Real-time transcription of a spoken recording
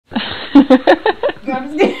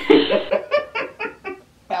I'm just kidding.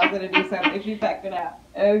 If I was gonna do something, she packed it out.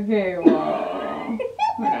 Okay, well,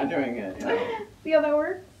 we're not doing it. See how that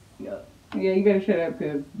works? Yeah, you better shut up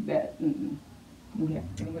because that. Okay.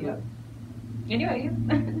 Anyways.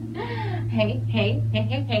 Hey.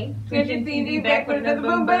 TwinChin TV back with another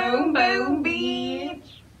boom,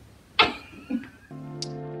 bitch.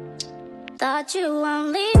 Thought you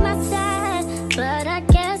won't leave my side, but I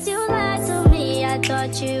guess you lied to me. I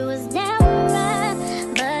thought you was down right,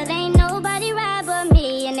 but ain't nobody right but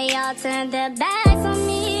me, and they all turned their backs on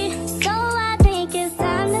me. So I think it's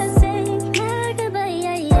time to say my goodbye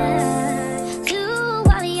to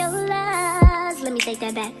all of your lies. Let me take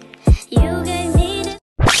that back. You gave me the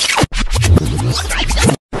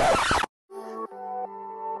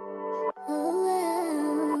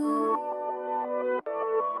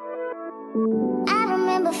I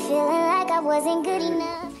remember feeling like I wasn't good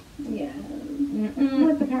enough. Yeah.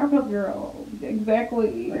 With the Powerpuff Girls.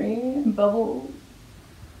 Exactly. Right? Bubbles.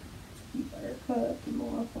 Buttercup.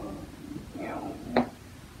 More fun. Yeah.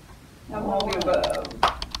 I'm all the above.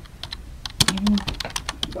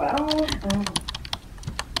 Wow.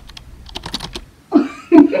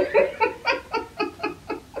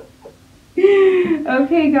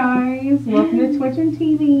 Okay, guys. Welcome to TwinChin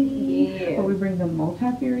TV. Yeah. Where we bring the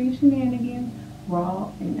multi-various shenanigans,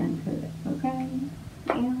 raw and uncut. Okay?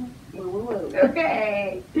 Yeah.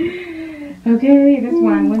 Okay. Okay, this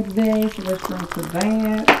one Wednesday, so let's run to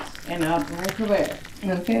that. And I'll run to that.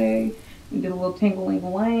 Okay? We did a little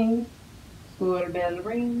tingling-a-lang. School the bell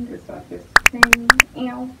ring. Just like this thing.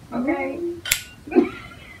 Ew. Okay?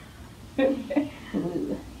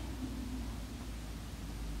 Ooh.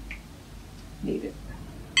 Need it.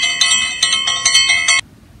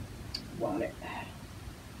 Want it.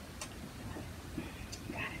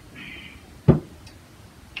 Got it.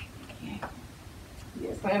 Okay.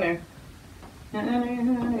 Yes, honey.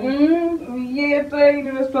 Yeah, baby,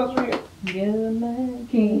 that's supposed to be. You're my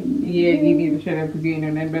king. Yeah, you need to shut up because you ain't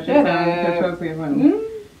know nothing about Shut that up. song.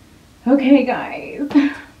 Okay, guys.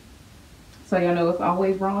 So y'all know it's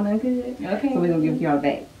always raw and uncut. Okay. So we're gonna give y'all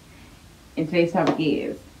that. And today's topic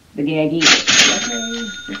is the gag is. Okay.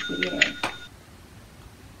 Just the gag.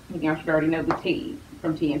 Y'all should already know the T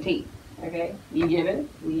from TNT. Okay. You get it?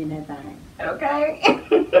 We in that thing. Okay.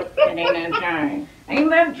 It ain't nothing changed. Ain't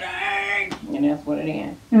that change. And that's what it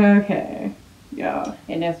is. Okay. Y'all.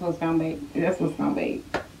 And that's what's gonna be. That's what's gonna be.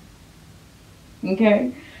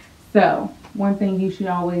 Okay. So, one thing you should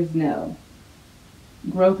always know.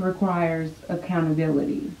 Growth requires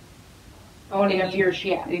accountability.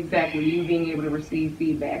 Ownership. Exactly. You being able to receive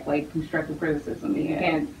feedback, like constructive criticism. If you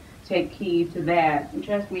can't take heed to that, And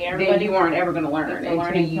trust me, then everybody you aren't ever going to learn it's a until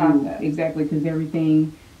learning you process. exactly, because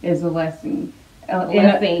everything is a lesson.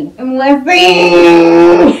 Lesson. Everything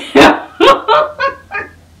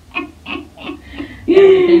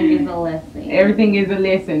is a lesson. Everything is a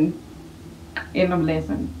lesson. In a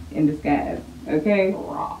lesson in disguise. Okay?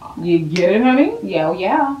 You get it, honey? Yeah,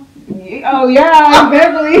 yeah. Oh, yeah,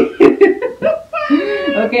 exactly.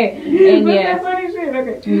 Okay. And But yes, that's funny shit.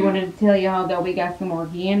 Okay. we wanted to tell y'all that we got some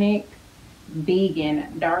organic,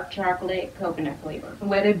 vegan, dark chocolate, coconut flavor.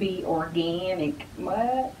 Let it be organic.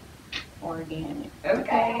 What? Organic.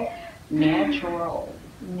 Okay. Natural.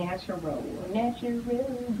 Natural.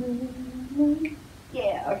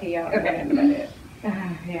 Yeah. Okay, y'all. Okay. Nothing about that.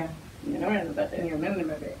 Yeah. You know nothing about that. You remember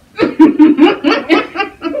about that.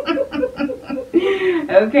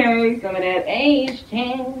 Okay. Some of that age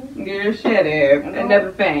change. Girl, shut up.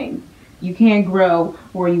 Another thing. You can't grow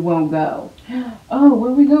where you won't go. Oh,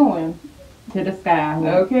 where we going? To the sky.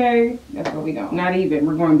 Okay. That's where we going. Not even.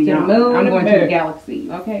 We're going beyond. To the moon I'm and going to back. the galaxy.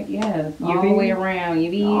 Okay, yes. You All be the way around. You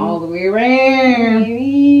be all the way around. You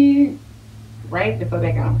be right to put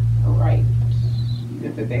back on. All right. To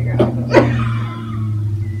put back on.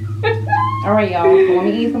 All right, y'all. So let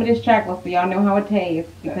me eat some of this chocolate so y'all know how it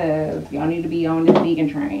tastes, because y'all need to be on this vegan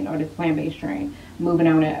train or this plant-based train. Moving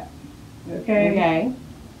on up. Okay. Okay.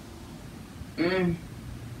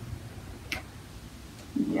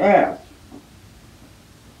 Yes.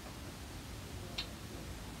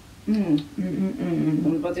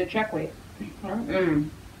 But the chocolate.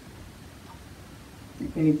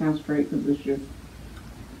 Anytime straight, because it's just.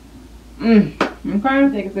 I'm trying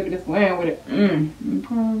to take a sip of this land with it.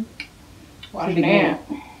 Okay. Watch it that.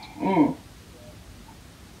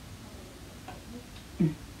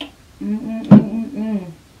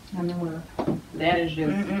 I know what. That is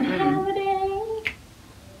just holiday.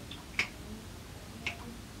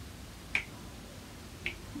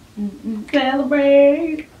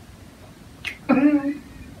 Celebrate.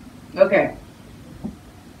 Okay.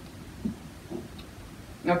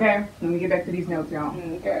 Okay? Let me get back to these notes, y'all.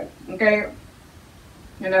 Okay. Okay?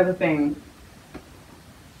 Another thing.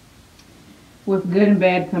 With good and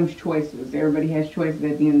bad comes choices. Everybody has choices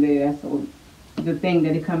at the end of the day. That's the thing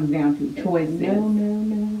that it comes down to. Choices.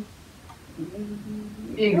 No.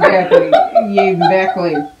 Exactly. Yeah,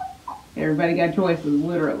 exactly. Everybody got choices,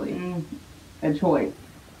 literally. A choice.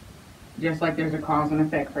 Just like there's a cause and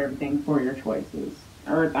effect for everything for your choices.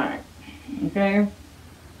 Everything. Okay?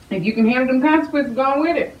 If you can handle them consequences, go on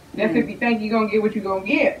with it. That's if you think you're going to get what you're going to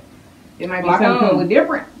get. It might be something totally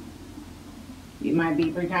different. It might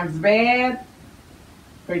be 3 times as bad,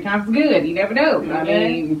 3 times as good. You never know. I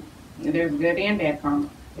mean, there's good and bad karma.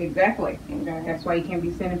 Exactly. Okay. That's why you can't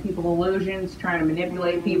be sending people illusions, trying to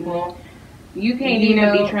manipulate people. You can't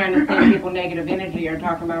even be trying to send people negative energy or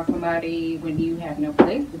talking about somebody when you have no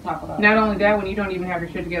place to talk about. Not only that, when you don't even have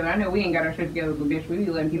your shit together. I know we ain't got our shit together, but bitch, we be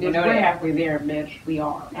letting people know we're that. halfway there, bitch. We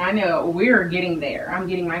are. I know. We're getting there. I'm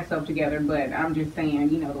getting myself together, but I'm just saying,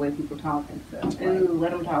 you know, the way people talk and stuff. Ooh,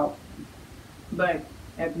 let them talk. But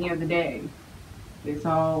at the end of the day, it's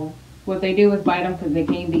all... What they do is bite them because they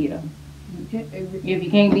can't beat them. If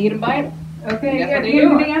you can't beat them, bite them. Okay, That's at what the they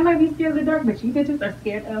end of the do. day, I might be scared of the dark, but you bitches are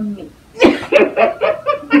scared of me.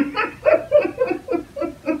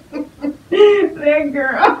 That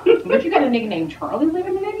girl. But you got a nigga named Charlie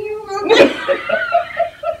living in you?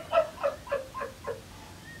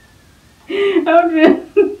 I'm just...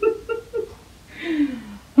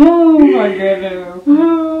 Oh my goodness.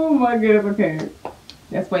 Oh my goodness. Okay.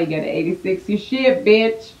 That's why you gotta 86 your shit,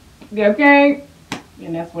 bitch. Okay?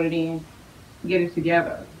 And that's what it is. Get it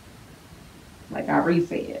together. Like I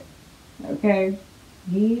said. Okay?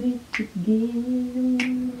 Get it together.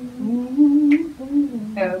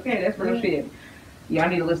 Okay, that's real shit. Y'all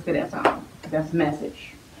need to listen to that song. That's the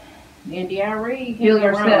message. NDRE. Heal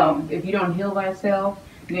yourself. If you don't heal thyself,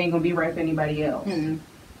 you ain't gonna be right for anybody else.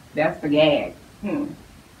 That's the gag.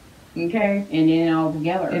 Okay? And then all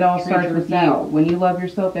together. It all starts with you. When you love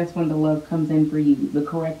yourself, that's when the love comes in for you the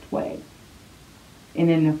correct way. And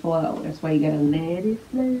in the flow. That's why you gotta let it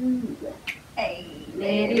flow. Hey,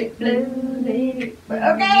 let it flow, let it flow.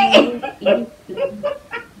 Okay.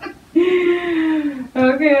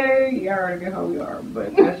 Okay. You already know how we are,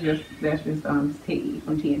 but that's just T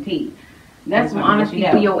from TNT. That's some honesty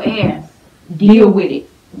for your ass. Deal with it.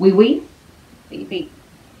 We. PP.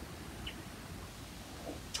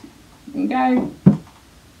 Okay.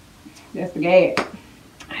 That's the gag.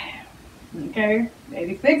 Okay.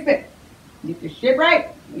 86 it. Get your shit right.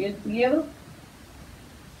 Get it together.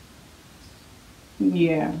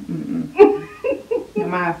 Yeah.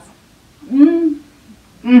 Nice.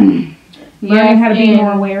 Learning how to be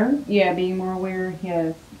more aware. Yeah, being more aware,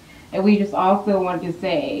 yes. And we just also want to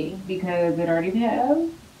say, because it already passed,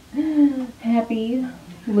 happy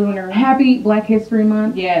Black History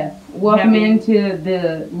Month. Yes. Welcome into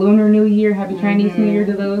the Lunar New Year. Happy Chinese New Year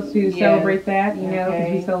to those who celebrate that. You know,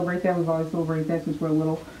 because we celebrate that. We've always celebrated that since we're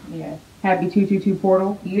little. Yes. Happy 222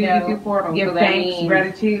 portal. 222 portal. Give so thanks,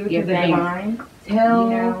 gratitude to the divine.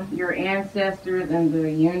 Tell your ancestors and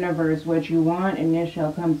the universe what you want, and it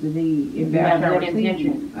shall come to thee if you have good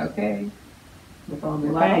intentions. Okay. With all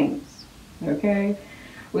the thanks. Okay.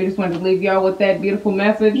 We just wanted to leave y'all with that beautiful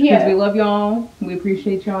message because we love y'all. We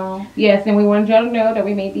appreciate y'all. Yes, and we wanted y'all to know that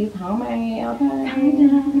we made these homemade.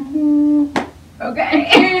 Okay.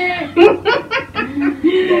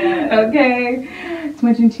 Okay.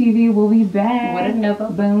 TwinChin TV will be back. What another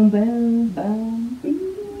boom, boom, boom.